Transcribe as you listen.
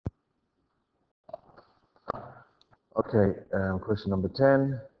Okay, question number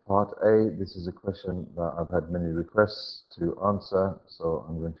 10, part A. This is a question that I've had many requests to answer, so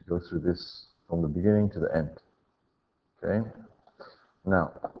I'm going to go through this from the beginning to the end. Okay,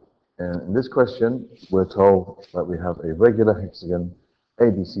 now, in this question, we're told that we have a regular hexagon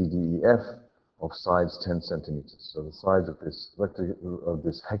ABCDEF of sides 10 centimeters. So the sides of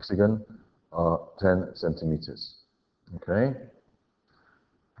this hexagon are 10 centimeters. Okay,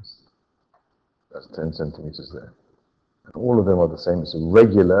 that's 10 centimeters there. And all of them are the same. It's a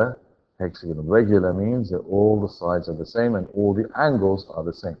regular hexagon. Regular means that all the sides are the same and all the angles are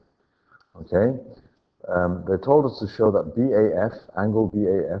the same. Okay? They told us to show that BAF, angle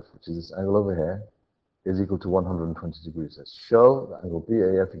BAF, which is this angle over here, is equal to 120 degrees. Let's show that angle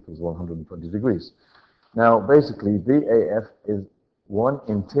BAF equals 120 degrees. Now, basically, BAF is one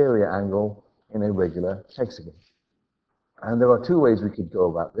interior angle in a regular hexagon. And there are two ways we could go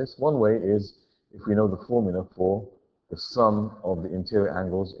about this. One way is if we know the formula for the sum of the interior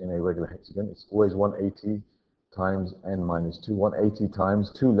angles in a regular hexagon. It's always 180 times n minus 2. 180 times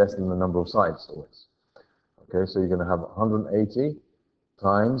 2 less than the number of sides always. Okay, so you're going to have 180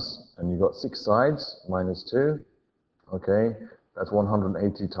 times, and you've got 6 sides, minus 2. Okay, that's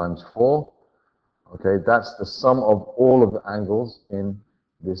 180 times 4. Okay, that's the sum of all of the angles in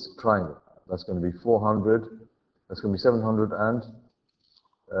this triangle. That's going to be 400. That's going to be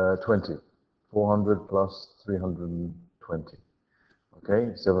 720. 400 plus 320.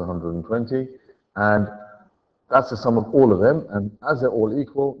 Okay, 720. And that's the sum of all of them. And as they're all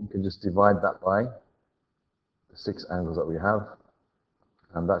equal, you can just divide that by the 6 angles that we have.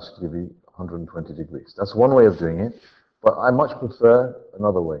 And that should give you 120 degrees. That's one way of doing it. But I much prefer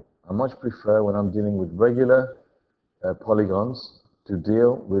another way. I much prefer when I'm dealing with regular polygons to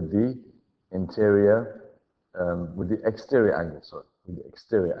deal with the interior, with the exterior angles, sorry, with the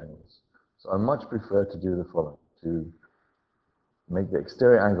exterior angles. So I much prefer to do the following, to make the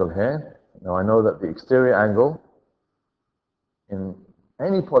exterior angle here. Now I know that the exterior angle in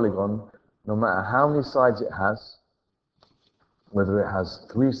any polygon, no matter how many sides it has, whether it has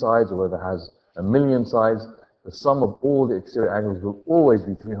 3 sides or whether it has 1,000,000 sides, the sum of all the exterior angles will always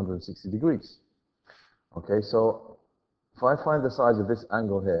be 360 degrees. Okay, so if I find the size of this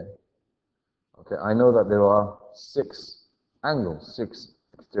angle here, okay, I know that there are 6 angles, 6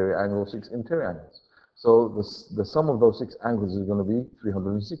 exterior angles, 6 interior angles. So the sum of those 6 angles is going to be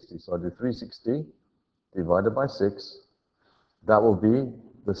 360. So I do 360 divided by 6. That will be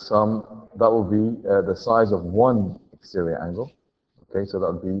the sum, that will be the size of one exterior angle. Okay, so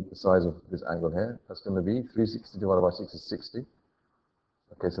that would be the size of this angle here. That's going to be 360 divided by 6 is 60.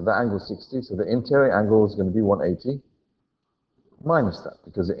 Okay, so that angle is 60. So the interior angle is going to be 180 minus that,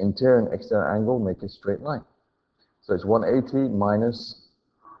 because the interior and exterior angle make a straight line. So it's 180 minus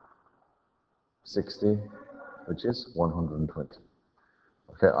 60, which is 120.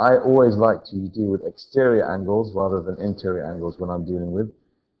 Okay, I always like to deal with exterior angles rather than interior angles when I'm dealing with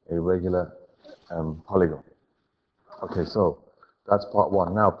a regular polygon. Okay, so that's part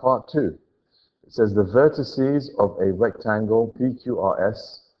 1. Now part 2. It says the vertices of a rectangle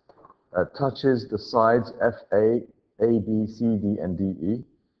PQRS touches the sides FA, AB, CD, and DE.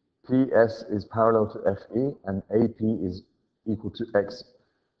 PS is parallel to FE, and AP is equal to X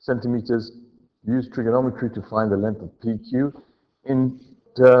centimeters. Use trigonometry to find the length of PQ in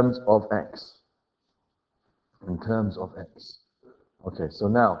terms of X. In terms of X. Okay, so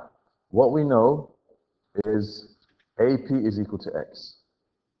now, what we know is AP is equal to X.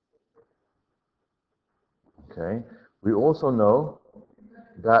 Okay, we also know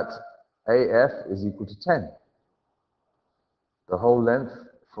that AF is equal to 10. The whole length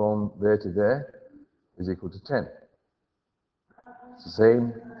from there to there is equal to 10. It's the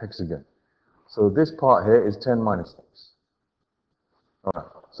same hexagon. So this part here is 10 minus X. All right,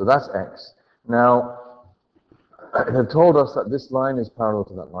 so that's X. Now, they have told us that this line is parallel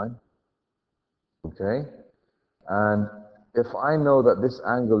to that line. Okay, and if I know that this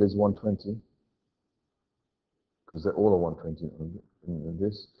angle is 120, because they're all are 120 in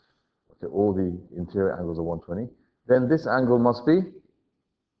this, okay, all the interior angles are 120, then this angle must be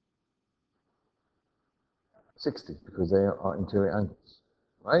 60, because they are interior angles,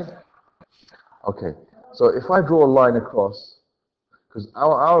 right? Okay, so if I draw a line across, because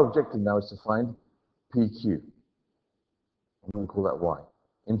our objective now is to find PQ. I'm going to call that Y,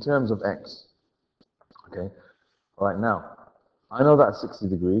 in terms of X. Okay, all right, now, I know that's 60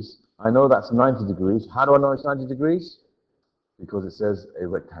 degrees. I know that's 90 degrees. How do I know it's 90 degrees? Because it says a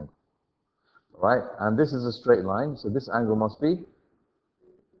rectangle. All right, and this is a straight line, so this angle must be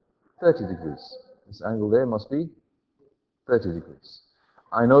 30 degrees. This angle there must be 30 degrees.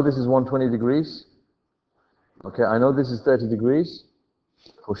 I know this is 120 degrees. Okay, I know this is 30 degrees,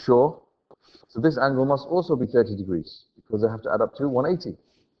 for sure. So this angle must also be 30 degrees, because I have to add up to 180.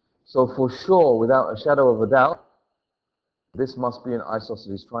 So for sure, without a shadow of a doubt, this must be an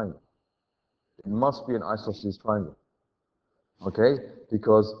isosceles triangle. It must be an isosceles triangle. Okay,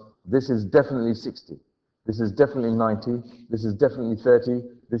 because this is definitely 60. This is definitely 90. This is definitely 30.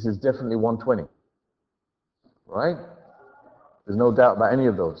 This is definitely 120. Right? There's no doubt about any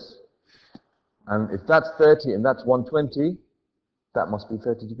of those. And if that's 30 and that's 120, that must be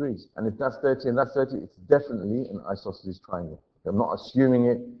 30 degrees. And if that's 30 and that's 30, it's definitely an isosceles triangle. I'm not assuming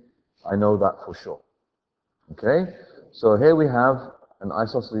it. I know that for sure. Okay? So here we have an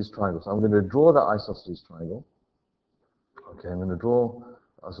isosceles triangle. So I'm going to draw that isosceles triangle. Okay, I'm going to draw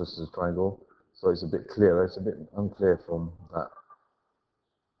the isosceles triangle so it's a bit clearer. It's a bit unclear from that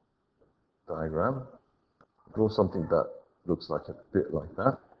diagram. Draw something that looks like a bit like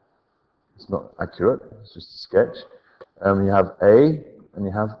that. It's not accurate, it's just a sketch. You have A, and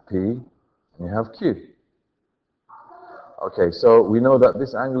you have P, and you have Q. Okay, so we know that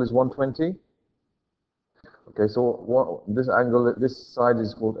this angle is 120. Okay, so this angle, this side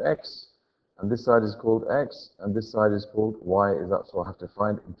is called X, and this side is called X, and this side is called Y. That's what I have to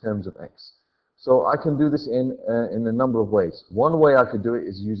find in terms of X. So I can do this in a number of ways. One way I could do it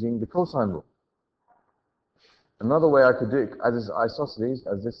is using the cosine rule. Another way I could do it, as is isosceles,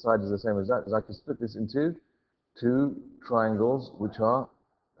 as this side is the same as that, is I could split this into two triangles which are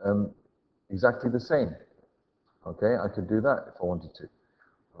exactly the same. Okay, I could do that if I wanted to.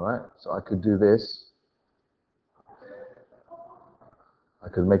 All right, so I could do this. I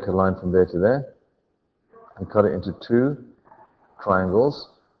could make a line from there to there and cut it into two triangles.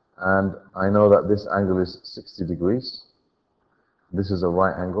 And I know that this angle is 60 degrees. This is a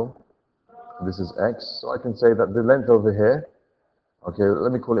right angle. This is X. So I can say that the length over here, okay,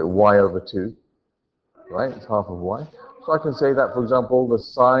 let me call it Y over 2. Right, it's half of Y. So I can say that, for example, the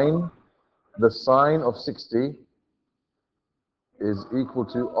sine of 60 is equal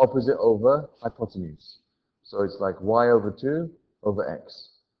to opposite over hypotenuse. So it's like Y over 2 over X.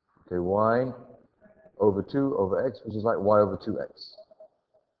 Okay, Y over 2 over X, which is like Y over 2X.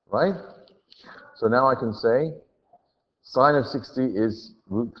 Right? So now I can say sine of 60 is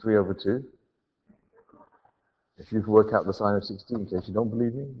root 3 over 2. If you can work out the sine of 60, in case you don't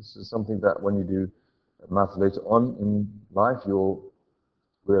believe me, this is something that when you do math later on in life, you'll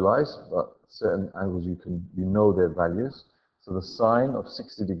realize, but certain angles you know their values. So the sine of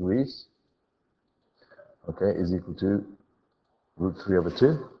 60 degrees, okay, is equal to root 3 over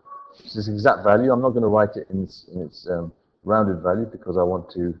 2. It's this exact value. I'm not going to write it in its rounded value because I want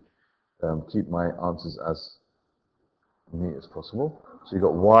to keep my answers as neat as possible. So you've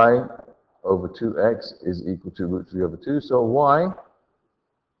got Y over 2X is equal to root 3 over 2. So Y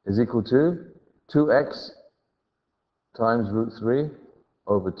is equal to 2X times root 3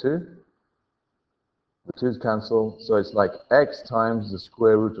 over 2. The 2's cancel, so it's like X times the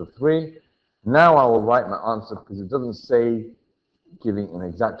square root of 3. Now I will write my answer because it doesn't say giving an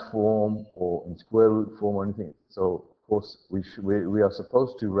exact form or in square root form or anything. So of course we are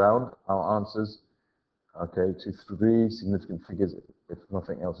supposed to round our answers, okay, to 3 significant figures if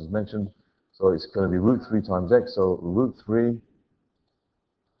nothing else is mentioned. So it's going to be root 3 times X. So root 3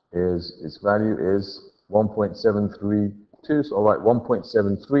 is, its value is 1.732. So I'll write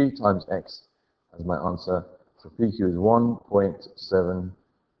 1.73 times X as my answer. So PQ is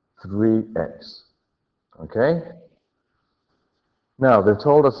 1.73x. Okay? Now, they've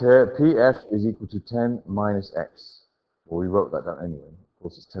told us here PF is equal to 10 minus x. Well, we wrote that down anyway. Of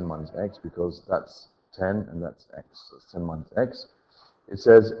course, it's 10 minus x because that's 10 and that's x. So it's 10 minus x. It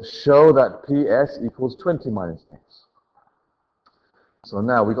says, show that PS equals 20 minus x. So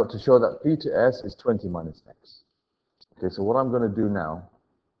now we've got to show that P to S is 20 minus x. Okay, so what I'm going to do now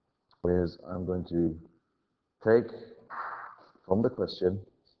is I'm going to take from the question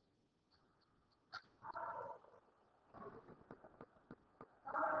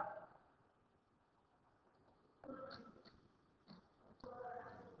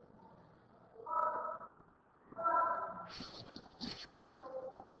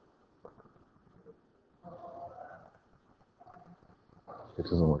it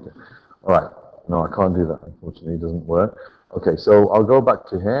doesn't work. All right, no, I can't do that, unfortunately, it doesn't work. Okay, so I'll go back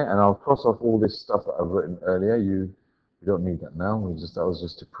to here and I'll cross off all this stuff that I've written earlier. You don't need that now. That was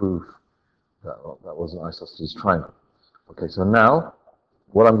just to prove that that was an isosceles triangle. Okay, so now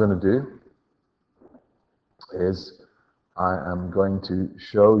what I'm going to do is I am going to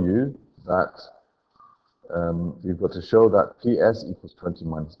show you that you've got to show that PS equals 20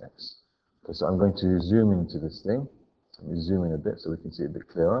 minus x. Okay, so I'm going to zoom into this thing. Let me zoom in a bit so we can see it a bit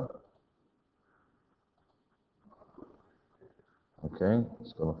clearer. Okay,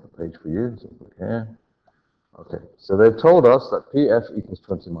 it's gone off the page for you. So click here. Okay, so they've told us that PF equals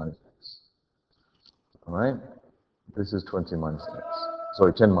 20 minus x. All right, this is 20 minus x.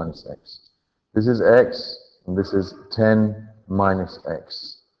 Sorry, 10 minus x. This is x, and this is 10 minus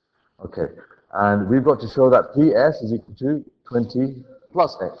x. Okay, and we've got to show that PS is equal to 20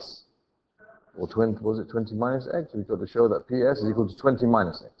 plus x. Or 20, was it 20 minus x? We've got to show that PS is equal to 20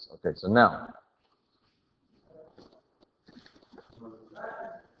 minus x. Okay, so now,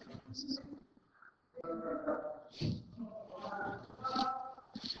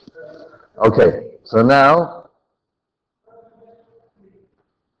 okay, so now,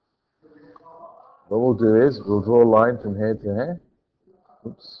 what we'll do is, we'll draw a line from here to here.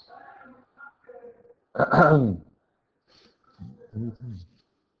 Oops.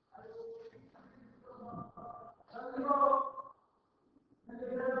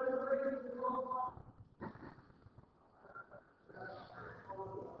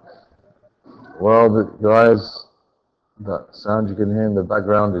 Well, the guys, that sound you can hear in the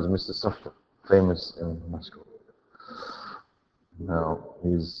background is Mr. Suffolk, famous in Moscow. Now,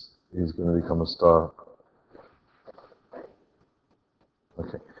 he's going to become a star.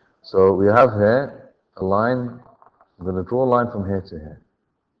 Okay, so we have here a line. I'm going to draw a line from here to here.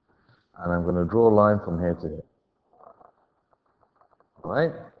 And I'm going to draw a line from here to here. All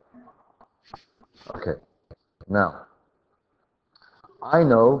right? Okay, now, I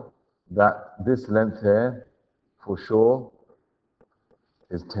know that this length here, for sure,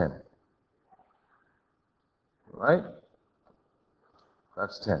 is 10. Right?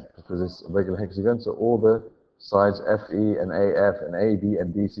 That's 10, because it's a regular hexagon, so all the sides FE and AF and AB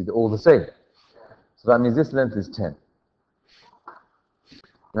and BC, they're all the same. So that means this length is 10.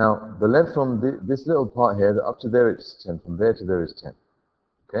 Now, the length from this little part here, up to there it's 10, from there to there is 10.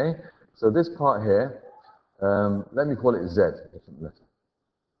 Okay? So this part here, let me call it Z, different letter.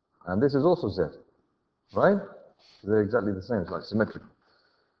 And this is also Z, right? They're exactly the same, it's like symmetrical.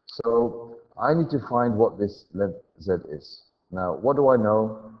 So I need to find what this length Z is. Now, what do I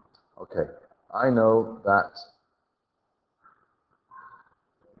know? Okay, I know that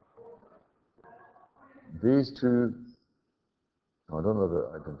these two, no, I don't know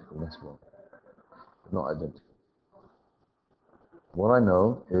they're identical, that's wrong. They're not identical. What I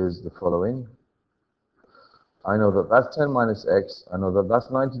know is the following. I know that that's 10 minus x. I know that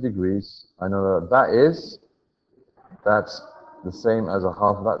that's 90 degrees. I know that that's the same as a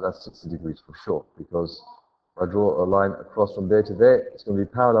half of that. That's 60 degrees for sure. Because if I draw a line across from there to there, it's going to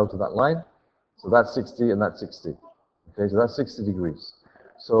be parallel to that line. So that's 60 and that's 60. Okay, so that's 60 degrees.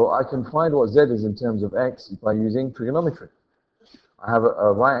 So I can find what z is in terms of x by using trigonometry. I have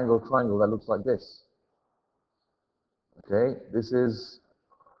a right angle triangle that looks like this. Okay, this is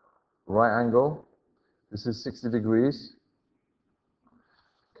right angle. This is 60 degrees.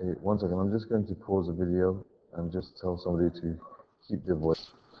 Okay, one second. I'm just going to pause the video and just tell somebody to keep their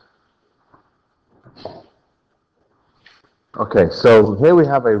voice. Okay, so here we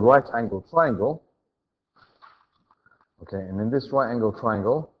have a right angle triangle. Okay, and in this right angle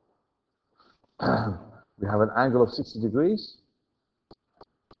triangle, we have an angle of 60 degrees.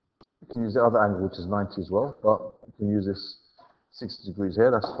 You can use the other angle, which is 90 as well, but you can use this 60 degrees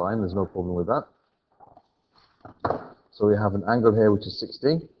here. That's fine. There's no problem with that. So we have an angle here which is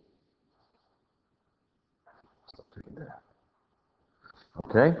 60. Stop doing that.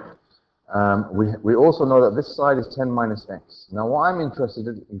 Okay. We also know that this side is 10 minus x. Now what I'm interested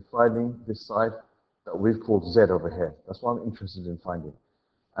in finding this side that we've called z over here. That's what I'm interested in finding.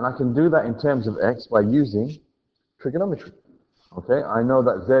 And I can do that in terms of x by using trigonometry. Okay, I know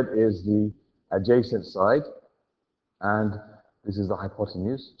that z is the adjacent side and this is the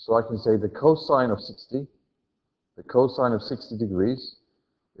hypotenuse. So I can say the cosine of 60 degrees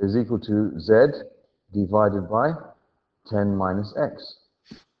is equal to z divided by 10 minus x.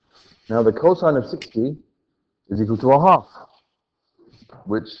 Now the cosine of 60 is equal to a half,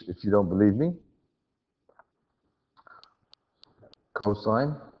 which, if you don't believe me,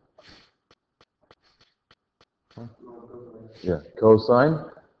 cosine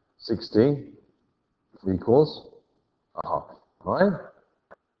cosine 60 equals a half, right?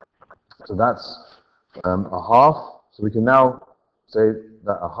 So that's a half. So we can now say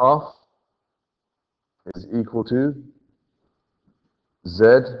that a half is equal to z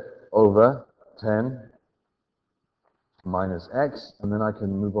over 10 minus x, and then I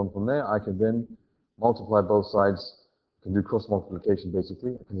can move on from there. I can then multiply both sides. I can do cross multiplication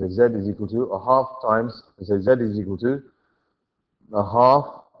basically. I can say z is equal to a half times, I can say z is equal to a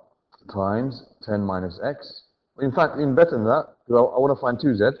half times 10 minus x. In fact, even better than that, because I want to find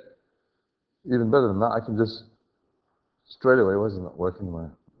 2z. Even better than that, I can just straight away, why is it not working, my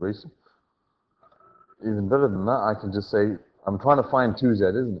eraser? Even better than that, I can just say, I'm trying to find 2z,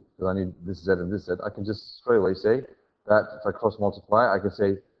 isn't it? Because I need this z and this z. I can just straight away say that if I cross multiply, I can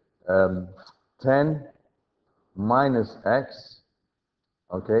say 10 minus x,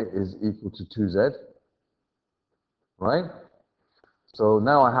 okay, is equal to 2z, right? So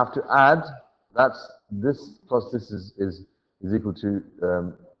now I have to add, that's this plus this is equal to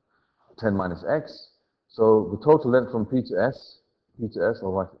 10 minus x. So the total length from P to S,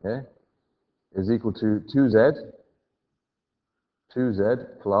 I'll write it here, is equal to 2z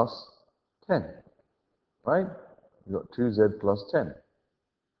plus 10, right? You've got 2z plus 10,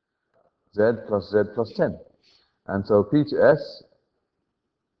 z plus 10. And so P to S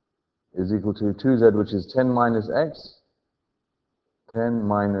is equal to 2z, which is 10 minus x, 10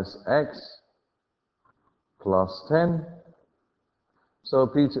 minus x plus 10. So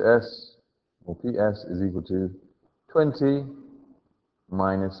P to S, or PS, is equal to 20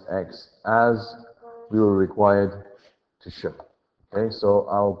 minus x, as we were required to show. Okay, so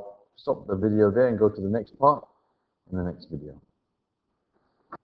I'll stop the video there and go to the next part in the next video.